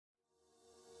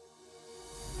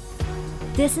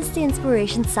This is the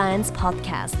Inspiration Science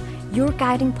Podcast, your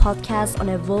guiding podcast on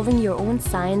evolving your own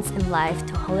science in life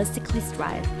to holistically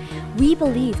thrive. We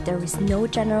believe there is no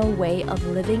general way of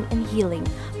living and healing,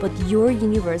 but your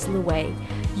universal way.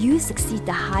 You succeed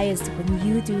the highest when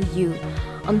you do you.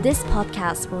 On this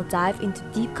podcast, we'll dive into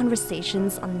deep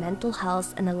conversations on mental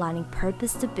health and aligning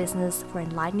purpose to business for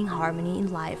enlightening harmony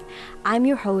in life. I'm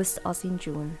your host, Osin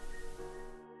June.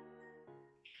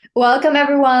 Welcome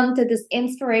everyone to this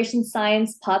Inspiration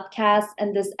Science podcast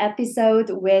and this episode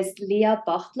with Leah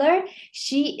Bochtler.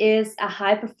 She is a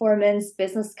high performance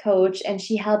business coach and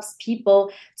she helps people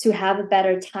to have a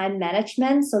better time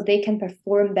management so they can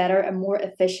perform better and more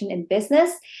efficient in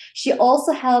business. She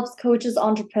also helps coaches,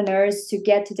 entrepreneurs to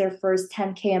get to their first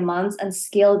 10K a month and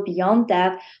scale beyond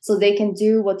that so they can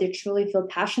do what they truly feel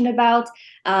passionate about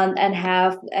and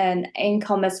have an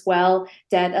income as well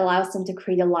that allows them to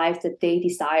create a life that they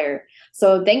desire.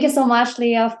 So thank you so much,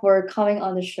 Leah, for coming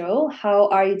on the show. How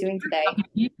are you doing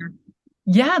today?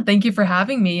 Yeah, thank you for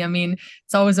having me. I mean,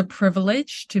 it's always a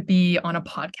privilege to be on a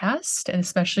podcast, and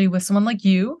especially with someone like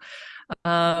you.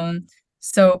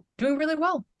 So doing really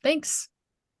well. Thanks.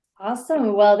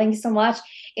 Awesome. Well, thank you so much.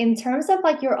 In terms of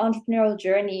like your entrepreneurial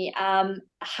journey,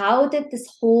 how did this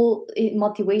whole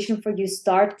motivation for you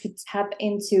start to tap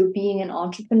into being an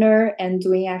entrepreneur and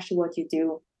doing actually what you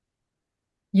do?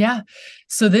 Yeah.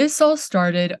 So this all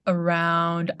started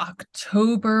around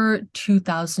October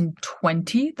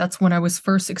 2020. That's when I was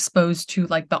first exposed to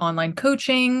like the online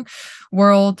coaching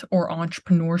world or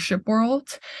entrepreneurship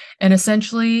world. And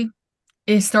essentially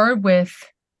it started with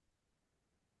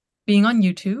being on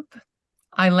YouTube.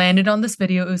 I landed on this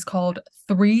video. It was called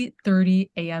 3:30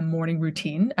 a.m. morning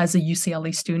routine as a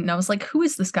UCLA student. And I was like, who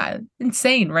is this guy?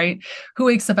 Insane, right? Who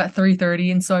wakes up at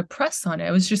 3:30? And so I pressed on it.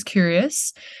 I was just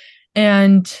curious.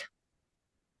 And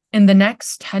in the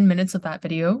next 10 minutes of that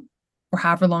video, or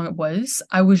however long it was,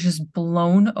 I was just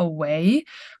blown away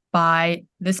by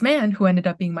this man who ended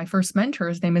up being my first mentor.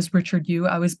 His name is Richard Yu.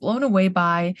 I was blown away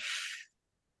by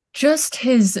just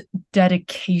his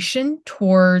dedication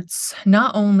towards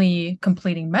not only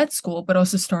completing med school, but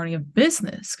also starting a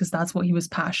business, because that's what he was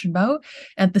passionate about.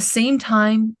 At the same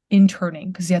time,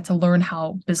 interning, because he had to learn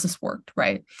how business worked,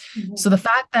 right? Mm-hmm. So the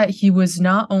fact that he was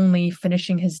not only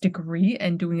finishing his degree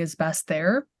and doing his best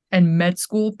there, and med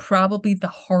school, probably the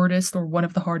hardest or one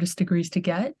of the hardest degrees to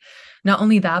get. Not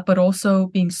only that, but also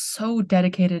being so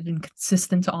dedicated and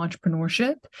consistent to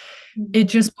entrepreneurship. Mm-hmm. It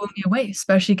just blew me away,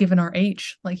 especially given our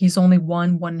age. Like he's only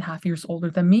 1.5 years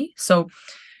older than me. So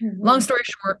long story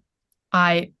short,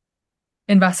 I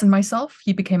invested in myself.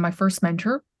 He became my first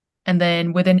mentor. And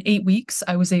then within 8 weeks,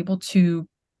 I was able to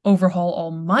overhaul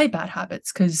all my bad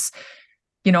habits because,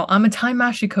 you know, I'm a time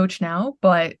mastery coach now,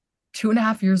 but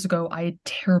 2.5 years ago, I had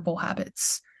terrible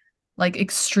habits, like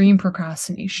extreme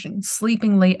procrastination,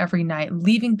 sleeping late every night,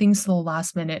 leaving things to the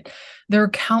last minute. There are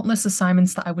countless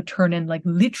assignments that I would turn in like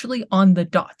literally on the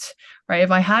dot, right?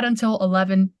 If I had until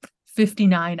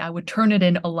 11:59, I would turn it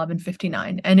in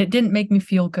 11:59, and it didn't make me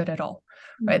feel good at all,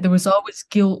 right? There was always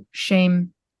guilt,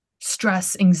 shame,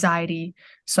 stress, anxiety.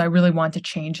 So I really wanted to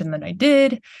change, and then I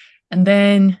did. And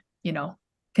then, you know,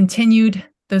 continued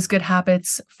those good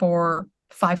habits for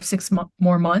 5-6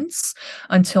 more months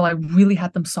until I really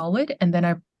had them solid. And then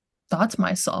I thought to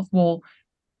myself, well,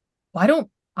 why don't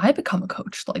I become a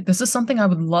coach? Like, this is something I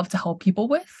would love to help people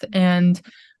with. And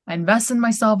I invested in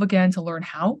myself again to learn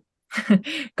how.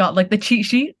 Got like the cheat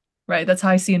sheet, right? That's how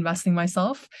I see investing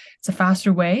myself. It's a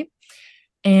faster way.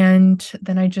 And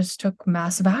then I just took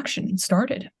massive action and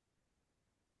started.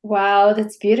 Wow,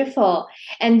 that's beautiful.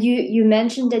 And you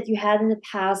mentioned that you had in the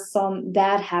past some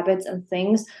bad habits and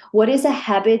things. What is a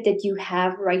habit that you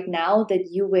have right now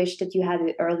that you wish that you had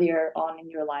it earlier on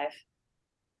in your life?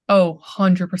 Oh,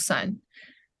 100%.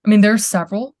 I mean, there are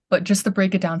several, but just to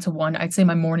break it down to one, I'd say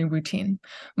my morning routine.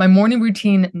 My morning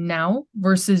routine now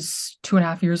versus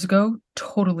 2.5 years ago,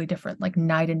 totally different, like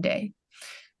night and day.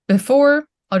 Before,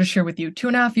 I'll just share with you,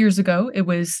 2.5 years ago, it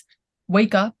was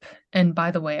wake up. And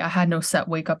by the way, I had no set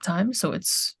wake up time, so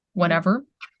it's whenever.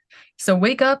 So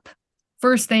wake up,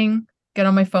 first thing, get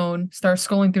on my phone, start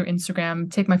scrolling through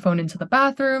Instagram, take my phone into the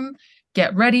bathroom,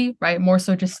 get ready, right? More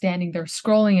so just standing there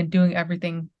scrolling and doing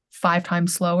everything 5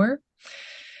 times slower.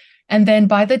 And then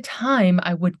by the time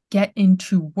I would get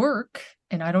into work,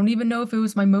 and I don't even know if it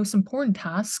was my most important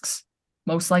tasks,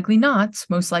 most likely not,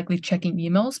 most likely checking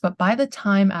emails, but by the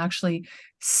time I actually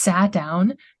sat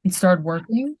down and started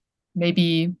working,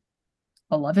 maybe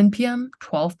 11 p.m.,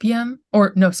 12 p.m.,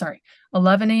 or no, sorry,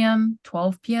 11 a.m.,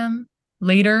 12 p.m.,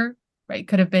 later, right?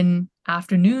 Could have been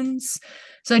afternoons.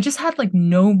 So I just had like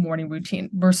no morning routine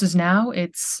versus now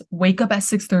it's wake up at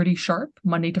 6:30 sharp,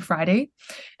 Monday to Friday,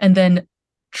 and then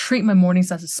treat my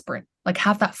mornings as a sprint. Like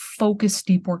have that focused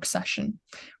deep work session,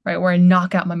 right? Where I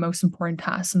knock out my most important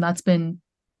tasks. And that's been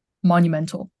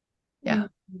monumental. Yeah.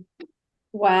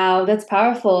 Wow, that's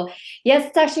powerful. Yes,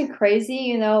 it's actually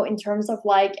crazy, in terms of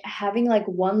like having like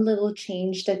one little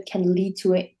change that can lead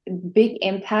to a big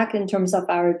impact in terms of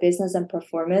our business and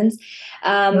performance.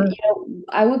 Sure.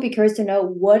 I would be curious to know,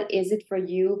 what is it for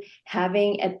you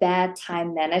having a bad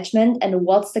time management, and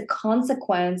what's the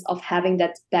consequence of having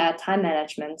that bad time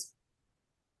management?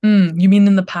 You mean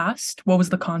in the past? What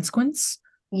was the consequence?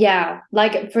 Yeah,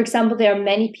 like for example, there are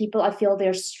many people I feel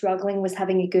they're struggling with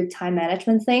having a good time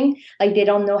management thing. Like they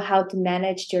don't know how to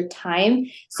manage their time.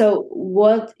 So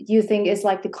what do you think is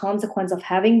like the consequence of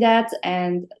having that,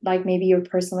 and like maybe your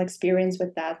personal experience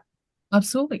with that?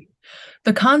 Absolutely.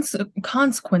 The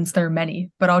consequence, there are many,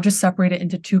 but I'll just separate it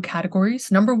into two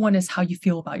categories. Number one is how you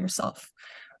feel about yourself,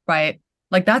 right?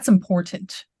 Like that's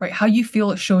important, right? How you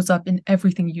feel, it shows up in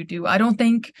everything you do. I don't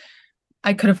think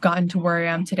I could have gotten to where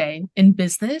I am today in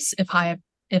business if I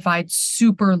had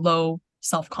super low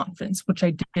self-confidence, which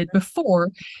I did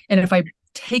before. And if I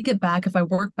take it back, if I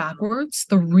work backwards,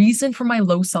 the reason for my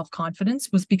low self-confidence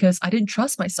was because I didn't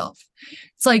trust myself.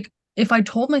 It's like if I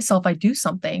told myself I'd do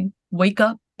something, wake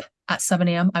up at 7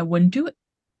 a.m., I wouldn't do it.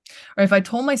 Or if I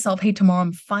told myself, hey, tomorrow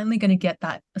I'm finally going to get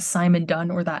that assignment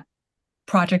done or that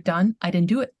project done, I didn't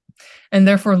do it. And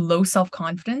therefore low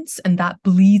self-confidence, and that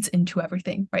bleeds into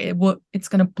everything, right? It's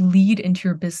going to bleed into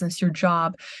your business, your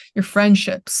job, your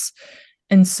friendships.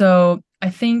 And so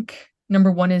I think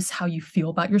number one is how you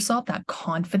feel about yourself, that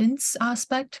confidence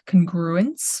aspect,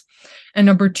 congruence. And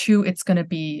number two, it's going to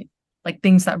be like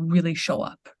things that really show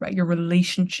up, right? Your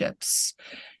relationships,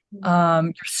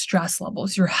 your stress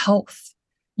levels, your health,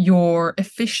 your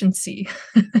efficiency,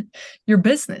 your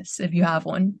business, if you have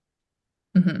one.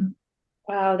 Mhm.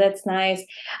 Wow, that's nice.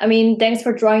 I mean, thanks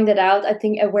for drawing that out. I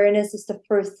think awareness is the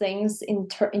first things in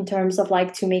terms of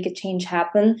like to make a change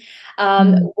happen.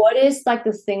 Mm. What is like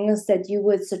the things that you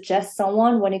would suggest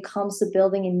someone when it comes to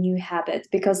building a new habit?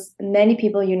 Because many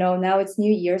people, now it's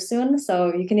New Year soon,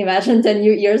 so you can imagine the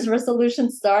New Year's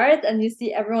resolution start, and you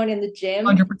see everyone in the gym,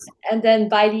 100%. and then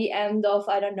by the end of,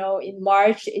 I don't know, in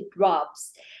March it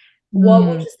drops. What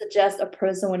would Mm. you suggest a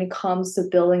person when it comes to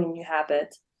building a new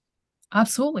habit?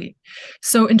 Absolutely.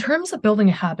 So, in terms of building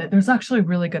a habit, there's actually a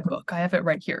really good book. I have it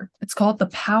right here. It's called The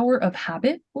Power of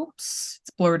Habit. Oops, it's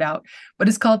blurred out, but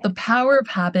it's called The Power of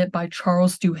Habit by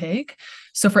Charles Duhigg.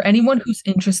 So, for anyone who's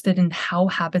interested in how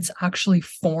habits actually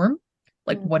form,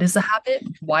 like what is a habit?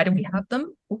 Why do we have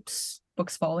them? Oops,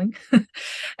 book's falling.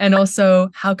 And also,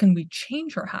 how can we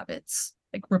change our habits?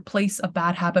 Like replace a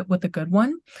bad habit with a good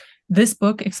one. This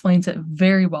book explains it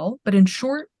very well. But in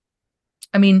short,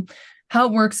 I mean, how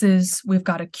it works is we've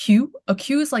got a cue. A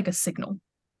cue is like a signal,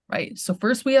 right? So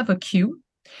first we have a cue,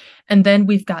 and then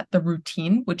we've got the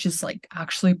routine, which is like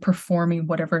actually performing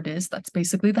whatever it is. That's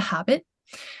basically the habit.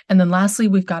 And then lastly,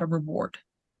 we've got a reward,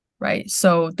 right?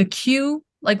 So the cue,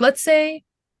 like let's say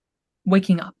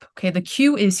waking up. Okay, the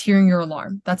cue is hearing your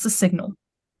alarm. That's a signal,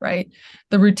 right?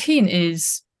 The routine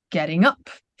is getting up.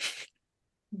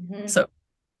 Mhm. So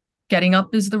getting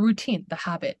up is the routine, the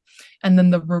habit. And then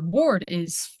the reward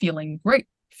is feeling great,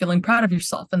 feeling proud of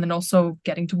yourself, and then also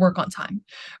getting to work on time,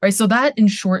 right? So that in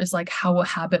short is like how a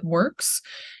habit works.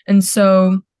 And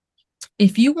so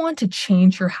if you want to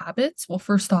change your habits, well,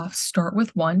 first off, start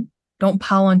with one. Don't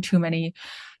pile on too many.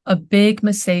 A big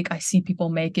mistake I see people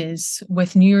make is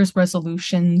with New Year's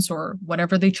resolutions or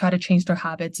whenever they try to change their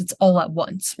habits, it's all at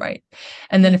once, right?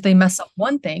 And then if they mess up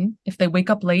one thing, if they wake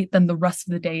up late, then the rest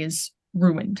of the day is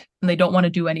ruined and they don't want to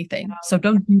do anything. So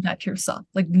don't do that to yourself.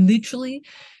 Like literally,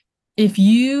 if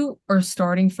you are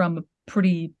starting from a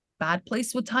pretty bad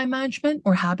place with time management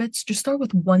or habits, just start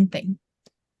with one thing,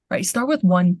 right? Start with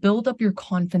one, build up your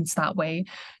confidence that way.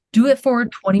 Do it for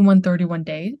 21, 31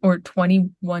 days or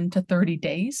 21 to 30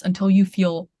 days until you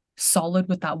feel solid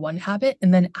with that one habit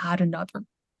and then add another,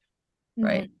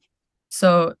 right? Mhm.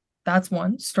 So that's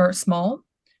one, start small.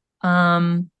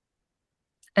 Um,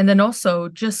 and then also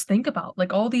just think about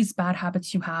like all these bad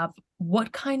habits you have,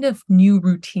 what kind of new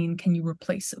routine can you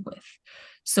replace it with?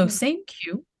 So same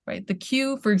cue, right? The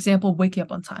cue, for example, waking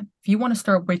up on time. If you want to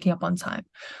start waking up on time,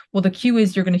 well, the cue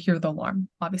is you're going to hear the alarm.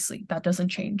 Obviously, that doesn't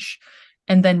change.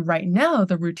 And then right now,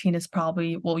 the routine is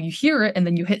probably, well, you hear it and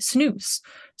then you hit snooze.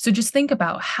 So just think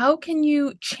about how can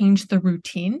you change the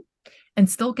routine and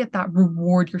still get that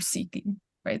reward you're seeking,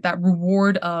 right? That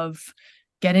reward of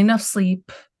getting enough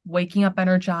sleep, waking up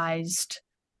energized,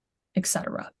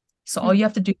 etc. So all you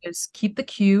have to do is keep the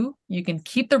cue, you can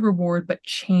keep the reward, but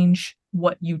change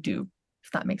what you do,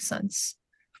 if that makes sense.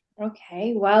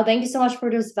 Okay, well, thank you so much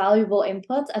for those valuable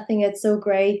inputs. I think it's so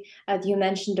great that you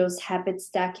mentioned those habit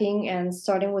stacking and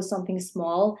starting with something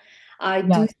small. I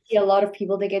Yeah. do see a lot of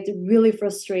people, they get really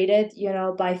frustrated,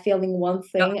 by failing one Yeah.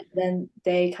 thing, and then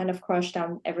they kind of crush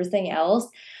down everything else.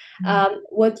 Mhm.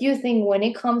 What do you think when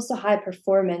it comes to high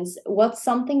performance? What's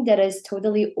something that is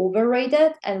totally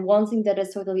overrated and one thing that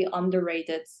is totally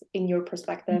underrated in your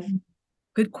perspective?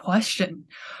 Good question.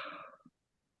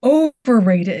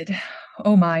 Overrated.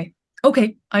 Oh my.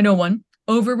 Okay, I know one.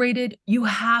 Overrated, you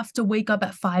have to wake up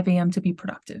at 5 a.m. to be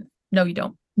productive. No, you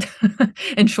don't.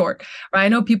 In short, right? I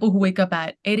know people who wake up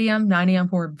at 8 a.m., 9 a.m.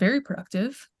 who are very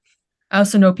productive. I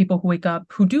also know people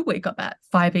who do wake up at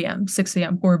 5 a.m., 6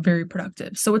 a.m. who are very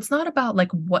productive. So it's not about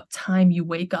like what time you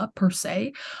wake up per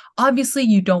se. Obviously,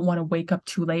 you don't want to wake up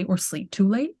too late or sleep too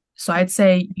late. So I'd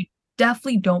say you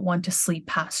definitely don't want to sleep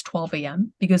past 12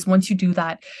 a.m. because once you do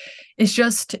that, it's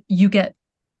just you get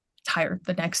tired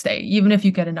the next day, even if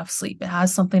you get enough sleep. It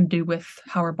has something to do with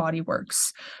how our body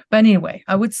works. But anyway,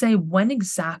 I would say when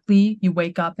exactly you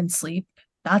wake up and sleep,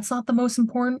 that's not the most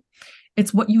important.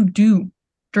 It's what you do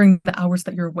during the hours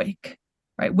that you're awake,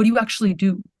 right? What do you actually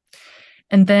do?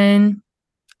 And then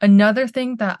another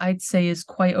thing that I'd say is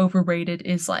quite overrated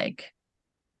is like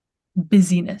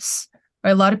busyness,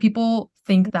 right? A lot of people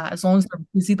think that as long as they're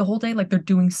busy the whole day, like they're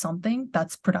doing something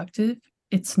that's productive.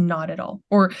 It's not at all,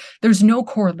 or there's no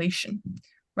correlation,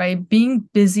 right? Being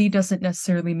busy doesn't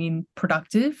necessarily mean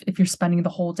productive if you're spending the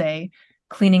whole day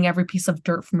cleaning every piece of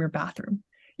dirt from your bathroom.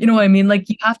 You know what I mean? Like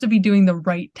you have to be doing the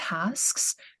right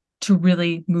tasks to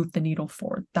really move the needle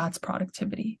forward. That's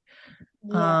productivity.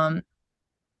 Yeah. Um,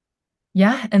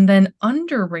 yeah, and then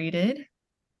underrated,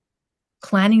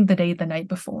 planning the day the night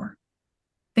before.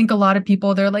 Think a lot of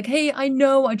people, they're like, hey, I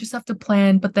know I just have to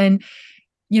plan. But then,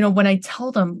 when I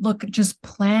tell them, look, just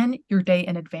plan your day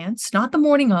in advance, not the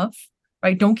morning of,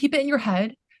 right? Don't keep it in your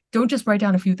head. Don't just write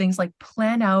down a few things, like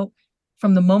plan out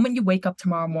from the moment you wake up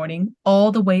tomorrow morning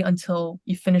all the way until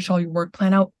you finish all your work,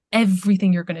 plan out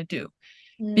everything you're going to do.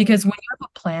 Mm, Because when you have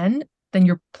a plan, then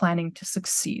you're planning to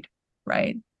succeed,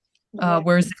 right? yeah.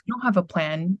 Whereas if you don't have a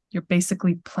plan, you're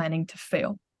basically planning to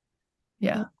fail.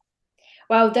 Yeah.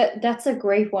 Wow, that's a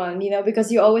great one,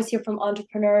 because you always hear from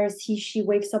entrepreneurs, she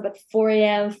wakes up at 4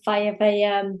 a.m., 5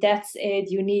 a.m., that's it.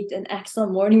 You need an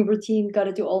excellent morning routine, got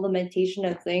to do all the meditation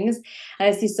and things. And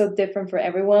I see so different for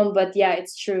everyone. But yeah,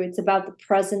 it's true. It's about the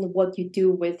present, what you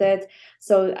do with it.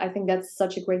 So I think that's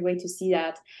such a great way to see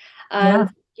that. And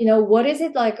Yeah. what is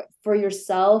it like for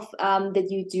yourself that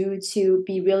you do to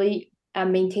be really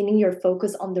maintaining your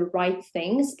focus on the right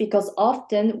things, because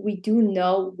often we do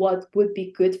know what would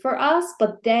be good for us,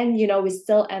 but then we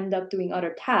still end up doing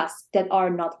other tasks that are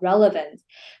not relevant.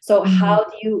 So Mhm. how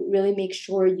do you really make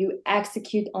sure you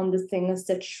execute on the things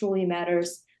that truly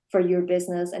matters for your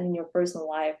business and in your personal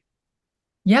life?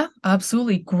 Yeah,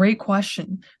 absolutely. Great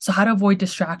question. So, how to avoid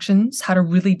distractions, how to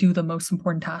really do the most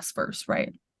important tasks first,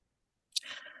 right?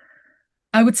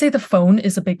 I would say the phone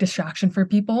is a big distraction for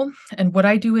people. And what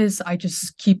I do is I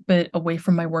just keep it away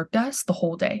from my work desk the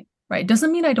whole day, right? It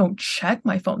doesn't mean I don't check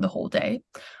my phone the whole day.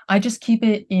 I just keep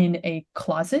it in a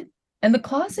closet. And the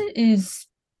closet is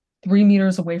 3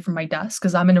 meters away from my desk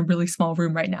because I'm in a really small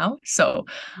room right now. So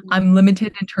I'm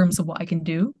limited in terms of what I can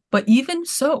do. But even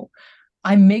so,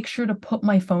 I make sure to put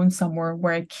my phone somewhere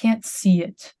where I can't see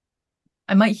it.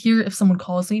 I might hear if someone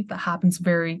calls me. That happens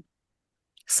very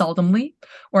seldomly,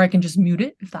 or I can just mute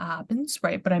it if that happens,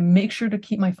 right? But I make sure to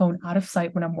keep my phone out of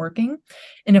sight when I'm working.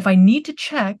 And if I need to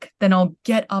check, then I'll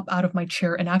get up out of my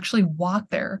chair and actually walk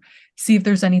there, see if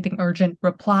there's anything urgent,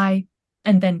 reply,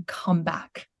 and then come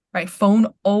back, right? Phone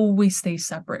always stays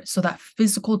separate. So that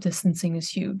physical distancing is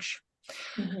huge.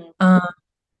 Mhm. Um,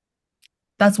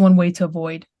 that's one way to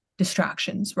avoid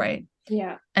distractions, right?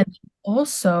 Yeah. And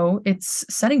also, it's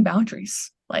setting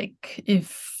boundaries. Like,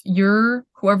 if you're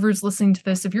whoever's listening to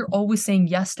this, if you're always saying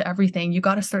yes to everything, you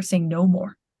got to start saying no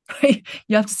more, right?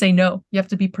 You have to say no. You have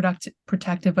to be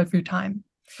protective of your time.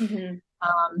 Mhm.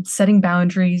 Setting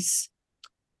boundaries.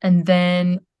 And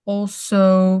then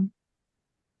also,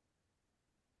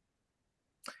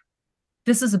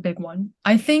 this is a big one.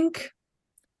 I think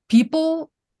people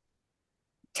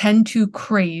tend to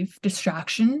crave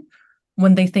distraction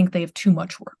when they think they have too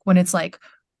much work, when it's like,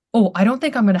 oh, I don't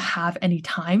think I'm going to have any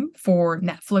time for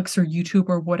Netflix or YouTube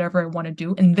or whatever I want to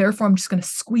do. And therefore, I'm just going to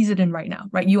squeeze it in right now,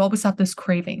 right? You always have this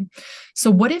craving. So,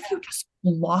 what if you just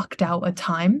blocked out a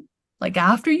time? Like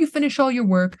after you finish all your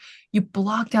work, you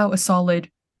blocked out a solid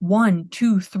 1,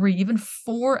 2, 3, even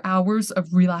 4 hours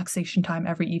of relaxation time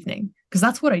every evening. because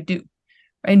that's what I do.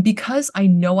 And because I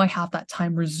know I have that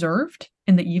time reserved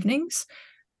in the evenings,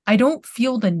 I don't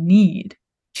feel the need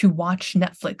to watch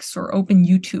Netflix or open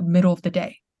YouTube middle of the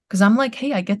day. Because I'm like,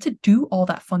 hey, I get to do all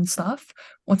that fun stuff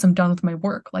once I'm done with my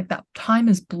work. Like that time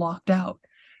is blocked out,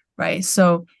 right?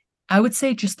 So I would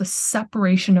say just the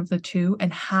separation of the two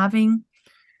and having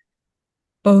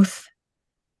both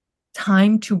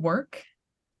time to work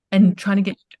and trying to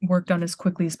get work done as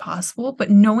quickly as possible, but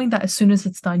knowing that as soon as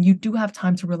it's done, you do have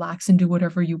time to relax and do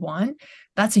whatever you want.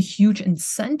 That's a huge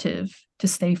incentive to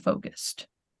stay focused,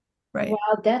 right?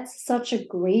 Wow, that's such a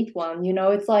great one.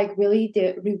 It's like really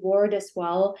the reward as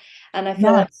well. And I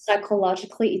feel like Yes,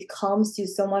 psychologically it calms you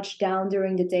so much down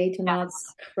during the day to not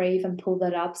yes. crave and pull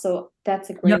that up. So that's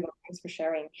a great Yep, one. Thanks for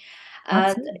sharing.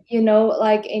 And absolutely.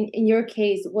 like in your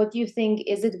case, what do you think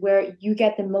is it where you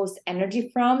get the most energy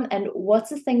from? And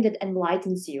what's the thing that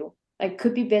enlightens you? Like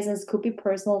could be business, could be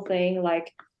personal thing.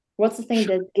 Like what's the thing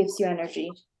that gives you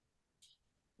energy?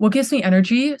 What gives me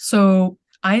energy? So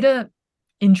I had a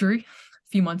injury a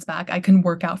few months back. I couldn't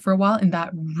work out for a while, and that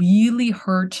really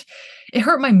hurt. It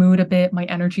hurt my mood a bit, my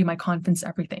energy, my confidence,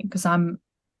 everything. Because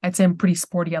I'd say I'm pretty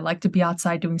sporty. I like to be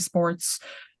outside doing sports.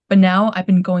 But now I've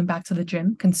been going back to the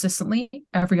gym consistently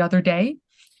every other day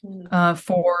Mm.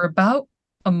 for about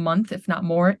a month, if not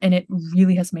more, and it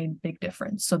really has made a big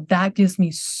difference. So that gives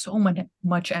me so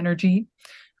much energy.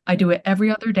 I do it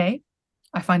every other day.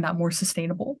 I find that more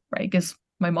sustainable, right? It gives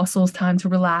my muscles time to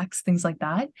relax, things like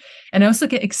that. And I also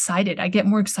get excited. I get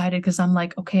more excited because I'm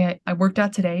like, okay, I worked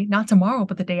out today, not tomorrow,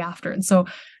 but the day after. And so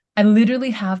I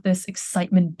literally have this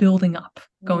excitement building up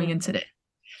going Mm. into it.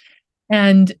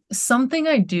 And something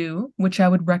I do, which I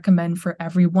would recommend for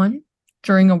everyone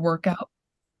during a workout,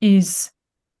 is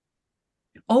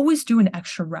always do an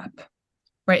extra rep,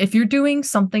 right? If you're doing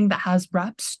something that has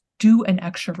reps, do an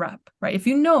extra rep, right? If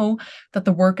you know that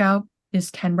the workout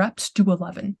is 10 reps, do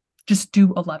 11. Just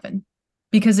do 11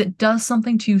 because it does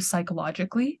something to you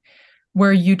psychologically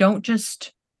where you don't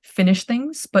just finish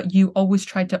things, but you always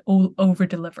try to over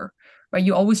deliver, right?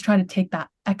 You always try to take that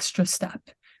extra step,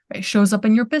 right? It shows up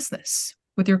in your business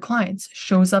with your clients,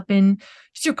 shows up in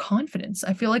just your confidence.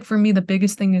 I feel like for me, the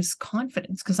biggest thing is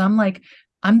confidence because I'm like,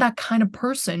 I'm that kind of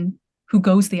person who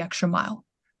goes the extra mile,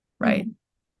 right?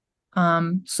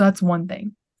 Mhm. So that's one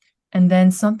thing. And then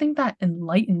something that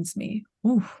enlightens me.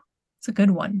 Ooh, it's a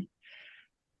good one.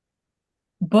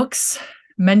 Books,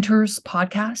 mentors,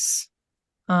 podcasts.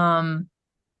 Um,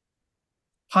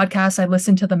 Podcasts, I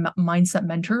listen to the Mindset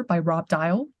Mentor by Rob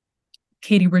Dial,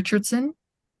 Katie Richardson,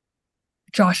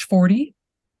 Josh Forty.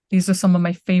 These are some of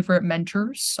my favorite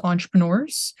mentors,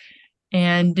 entrepreneurs.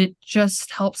 And it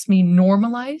just helps me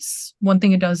normalize. One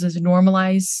thing it does is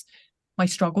normalize my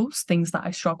struggles, things that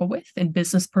I struggle with in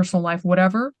business, personal life,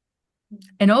 whatever.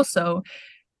 And also,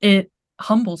 it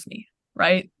humbles me,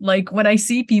 right? Like when I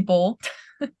see people,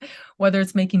 whether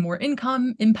it's making more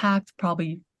income, impact,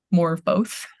 probably more of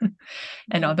both,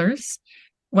 and Yeah. others,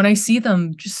 when I see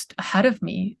them just ahead of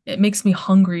me, it makes me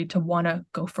hungry to want to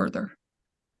go further.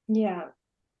 Yeah.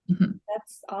 Mhm.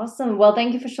 That's awesome. Well,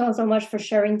 thank you for so much for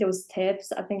sharing those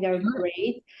tips. I think they're Sure.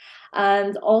 great.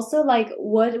 And also, like,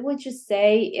 what would you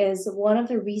say is one of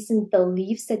the recent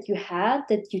beliefs that you had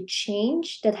that you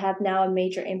changed that have now a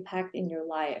major impact in your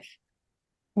life?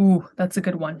 Ooh, that's a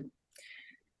good one.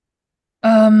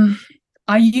 Um,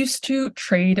 I used to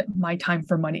trade my time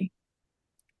for money.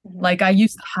 Mhm. Like I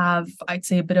used to have, I'd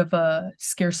say, a bit of a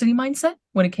scarcity mindset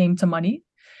when it came to money.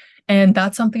 And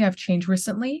that's something I've changed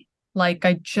recently. Like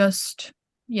I just,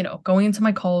 going into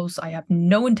my calls, I have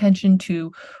no intention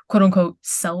to quote unquote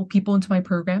sell people into my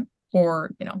program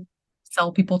or,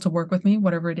 sell people to work with me,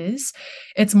 whatever it is.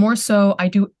 It's more so I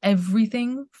do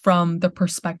everything from the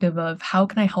perspective of how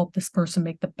can I help this person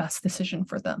make the best decision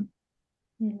for them,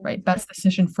 Mhm. right? Best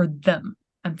decision for them,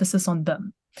 emphasis on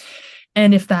them.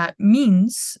 And if that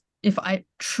means if I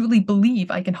truly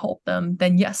believe I can help them,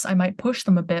 then yes, I might push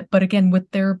them a bit, but again, with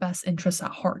their best interests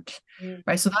at heart, Mhm.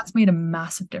 right? So that's made a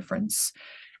massive difference.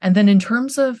 And then in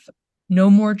terms of no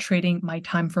more trading my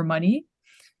time for money,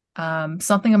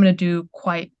 something I'm going to do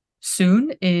quite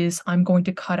soon is I'm going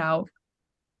to cut out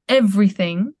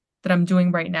everything that I'm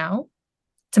doing right now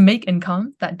to make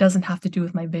income that doesn't have to do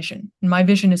with my vision. And my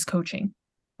vision is coaching,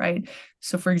 right?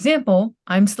 So, for example,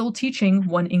 I'm still teaching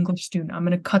one English student. I'm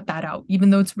going to cut that out. Even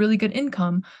though it's really good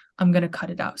income, I'm going to cut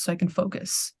it out so I can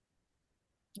focus.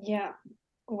 Yeah.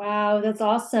 Wow, that's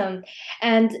awesome.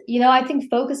 And I think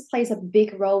focus plays a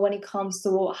big role when it comes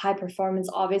to high performance,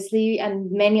 obviously.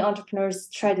 And many entrepreneurs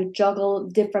try to juggle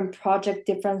different projects,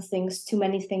 different things, too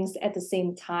many things at the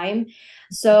same time.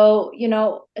 So,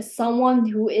 as someone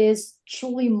who is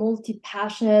truly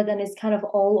multi-passionate and is kind of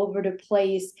all over the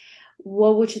place,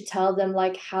 what would you tell them,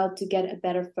 like how to get a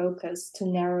better focus to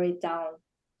narrow it down?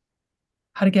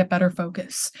 How to get better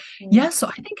focus. Mm. Yeah, so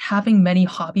I think having many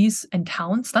hobbies and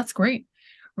talents, that's great,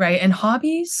 right? And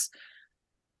hobbies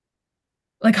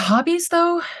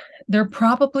though, they're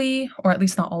probably, or at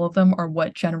least not all of them, are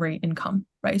what generate income,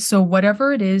 right? So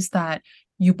whatever it is that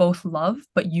you both love,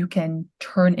 but you can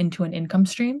turn into an income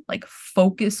stream, like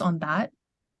focus on that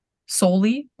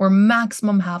solely, or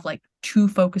maximum have like two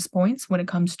focus points when it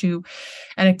comes to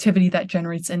an activity that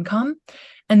generates income.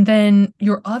 And then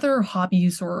your other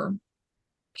hobbies or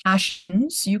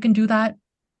passions, you can do that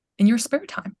in your spare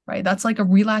time, right? That's like a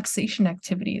relaxation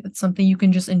activity. That's something you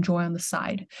can just enjoy on the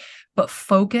side, but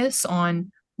focus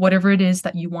on whatever it is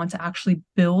that you want to actually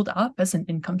build up as an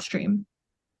income stream.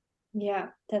 Yeah,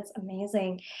 that's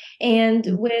amazing. And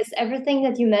with everything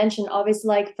that you mentioned, obviously,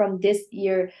 like from this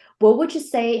year, what would you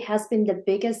say has been the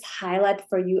biggest highlight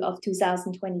for you of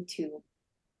 2022?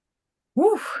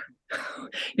 Woo.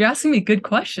 You're asking me good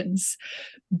questions.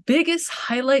 Biggest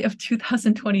highlight of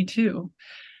 2022.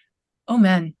 Oh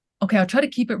man. Okay, I'll try to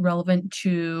keep it relevant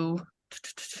to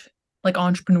like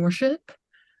entrepreneurship.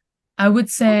 I would Okay,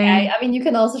 say, I mean, you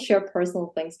can also share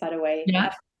personal things, by the way,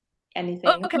 yeah. anything.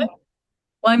 Okay.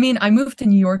 Well, I mean, I moved to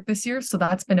New York this year, so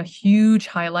that's been a huge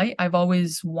highlight. I've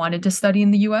always wanted to study in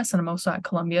the US, and I'm also at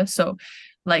Columbia. So,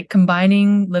 like,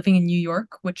 combining living in New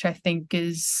York, which I think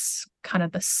is kind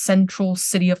of the central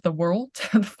city of the world,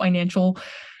 the financial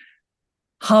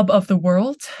hub of the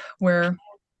world, where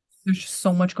there's just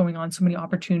so much going on, so many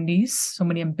opportunities, so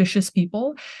many ambitious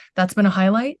people. That's been a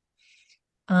highlight.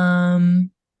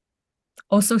 Um,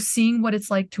 Also, seeing what it's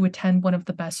like to attend one of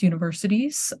the best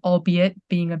universities, albeit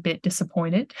being a bit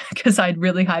disappointed because I had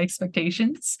really high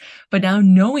expectations. But now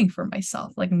knowing for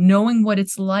myself, like knowing what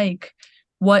it's like,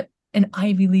 what an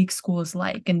Ivy League school is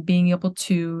like, and being able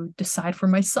to decide for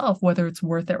myself whether it's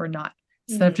worth it or not,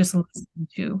 instead of Mhm. just listening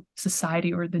to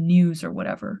society or the news or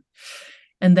whatever.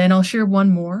 And then I'll share one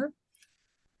more.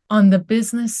 On the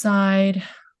business side,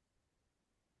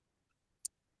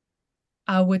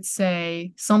 I would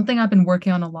say something I've been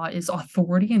working on a lot is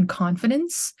authority and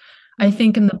confidence. I Mhm.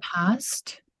 think in the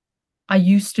past, I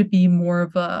used to be more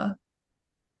of a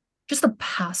just a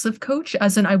passive coach,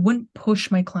 as in I wouldn't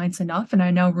push my clients enough. And I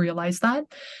now realize that.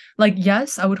 Like,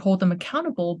 yes, I would hold them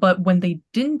accountable, but when they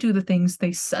didn't do the things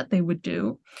they said they would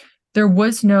do, there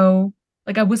was no,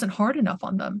 like, I wasn't hard enough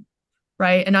on them.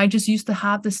 Right. And I just used to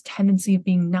have this tendency of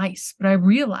being nice. But I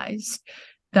realized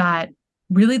that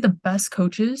really the best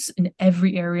coaches in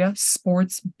every area,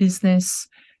 sports, business,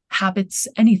 habits,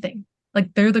 anything,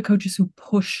 like they're the coaches who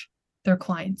push their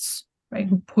clients, right?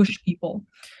 Who push people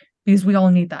because we all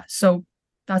need that. So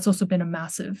that's also been a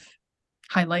massive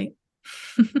highlight.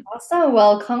 Awesome.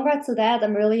 Well, congrats to that.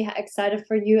 I'm really excited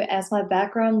for you as my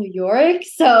background, New York,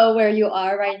 so where you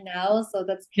are right now. So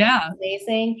that's Yeah.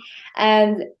 amazing.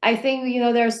 And I think,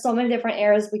 there are so many different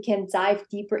areas we can dive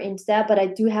deeper into that. But I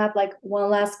do have like one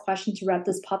last question to wrap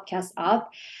this podcast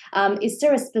up. Is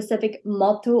there a specific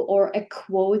motto or a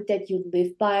quote that you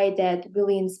live by that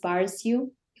really inspires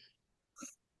you?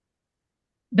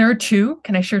 There are two.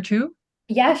 Can I share two?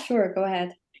 Yeah, sure. Go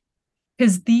ahead.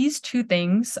 Because these two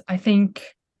things, I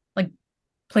think, like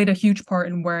played a huge part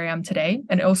in where I am today.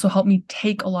 And it also helped me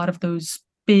take a lot of those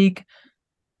big,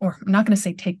 or I'm not going to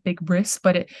say take big risks,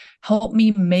 but it helped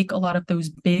me make a lot of those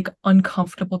big,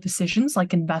 uncomfortable decisions,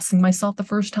 like investing myself the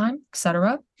first time,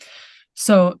 etc.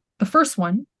 So the first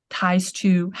one ties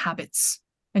to habits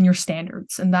and your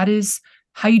standards. And that is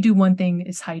how you do one thing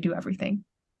is how you do everything.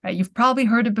 Right? You've probably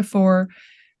heard it before.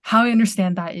 How I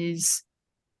understand that is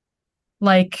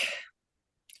like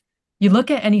you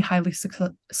look at any highly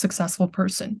successful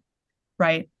person,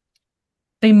 right?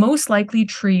 They most likely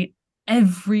treat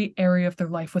every area of their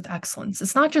life with excellence.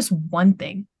 It's not just one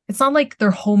thing. It's not like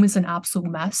their home is an absolute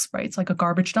mess, right? It's like a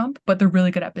garbage dump, but they're really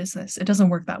good at business. It doesn't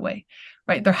work that way,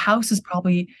 right? Their house is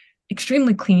probably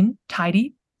extremely clean,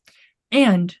 tidy,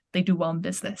 and they do well in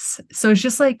business. So it's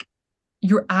just like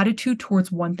your attitude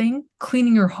towards one thing,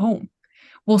 cleaning your home,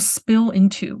 will spill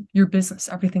into your business,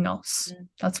 everything else.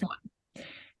 That's one.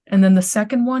 And then the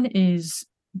second one is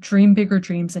dream bigger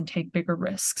dreams and take bigger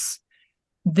risks.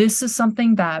 This is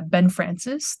something that Ben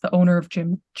Francis, the owner of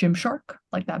Gymshark,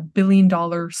 like that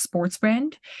billion-dollar sports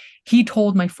brand, he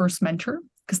told my first mentor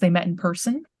because they met in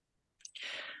person.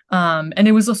 And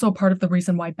it was also a part of the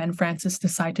reason why Ben Francis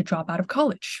decided to drop out of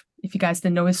college. If you guys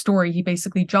didn't know his story, he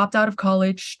basically dropped out of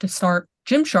college to start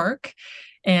Gymshark,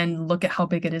 and look at how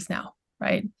big it is now,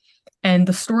 right? And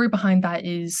the story behind that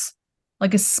is,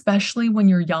 like, especially when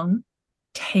you're young,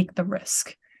 take the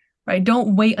risk, right?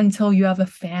 Don't wait until you have a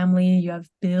family, you have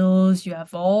bills, you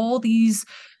have all these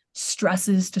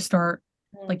stresses to start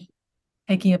like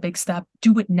taking a big step.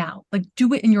 Do it now. Like,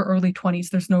 do it in your early 20s.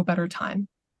 There's no better time.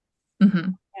 Mm-hmm.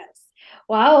 Yes.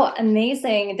 Wow,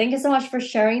 amazing. Thank you so much for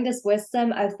sharing this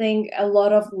wisdom. I think a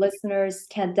lot of listeners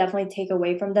can definitely take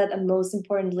away from that and most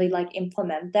importantly, like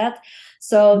implement that.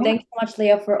 So Yeah, thank you so much,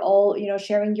 Leah, for all,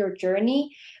 sharing your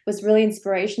journey. It was really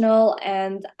inspirational.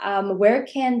 And where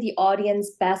can the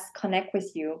audience best connect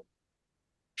with you?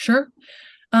 sure.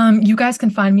 You guys can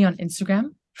find me on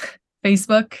Instagram,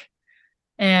 Facebook,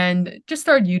 and just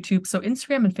start YouTube. So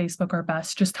Instagram and Facebook are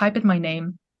best. Just type in my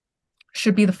name.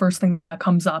 Should be the first thing that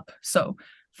comes up. So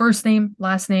first name,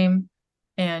 last name,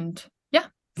 and yeah,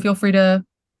 feel free to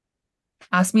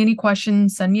ask me any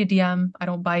questions, send me a DM. I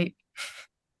don't bite.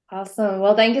 Awesome.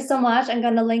 Well, thank you so much. I'm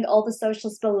going to link all the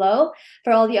socials below.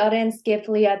 For all the audience, give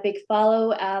Leah a big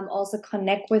follow. Also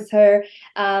connect with her.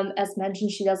 As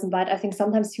mentioned, she doesn't bite. I think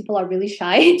sometimes people are really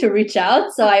shy to reach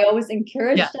out. So I always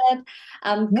encourage Yeah. that.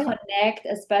 Yeah. Connect,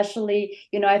 especially,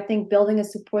 I think building a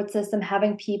support system,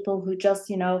 having people who just,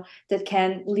 that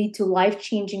can lead to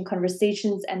life-changing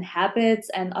conversations and habits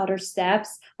and other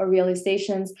steps or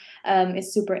realizations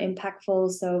is super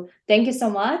impactful. So thank you so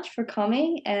much for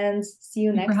coming and see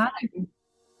you next time.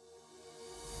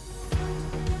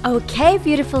 Okay,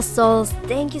 beautiful souls,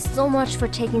 thank you so much for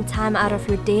taking time out of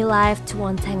your day life to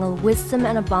untangle wisdom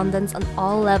and abundance on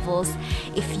all levels.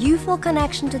 If you feel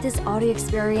connection to this audio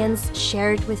experience,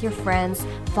 share it with your friends.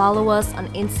 Follow us on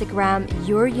Instagram,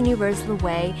 Your Universal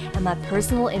Way, and my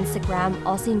personal Instagram,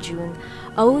 Osinjun,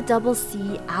 OCCINJUN.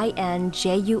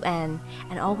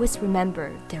 And always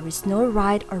remember, there is no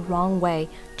right or wrong way,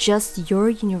 just your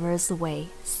universal way.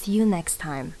 See you next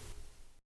time.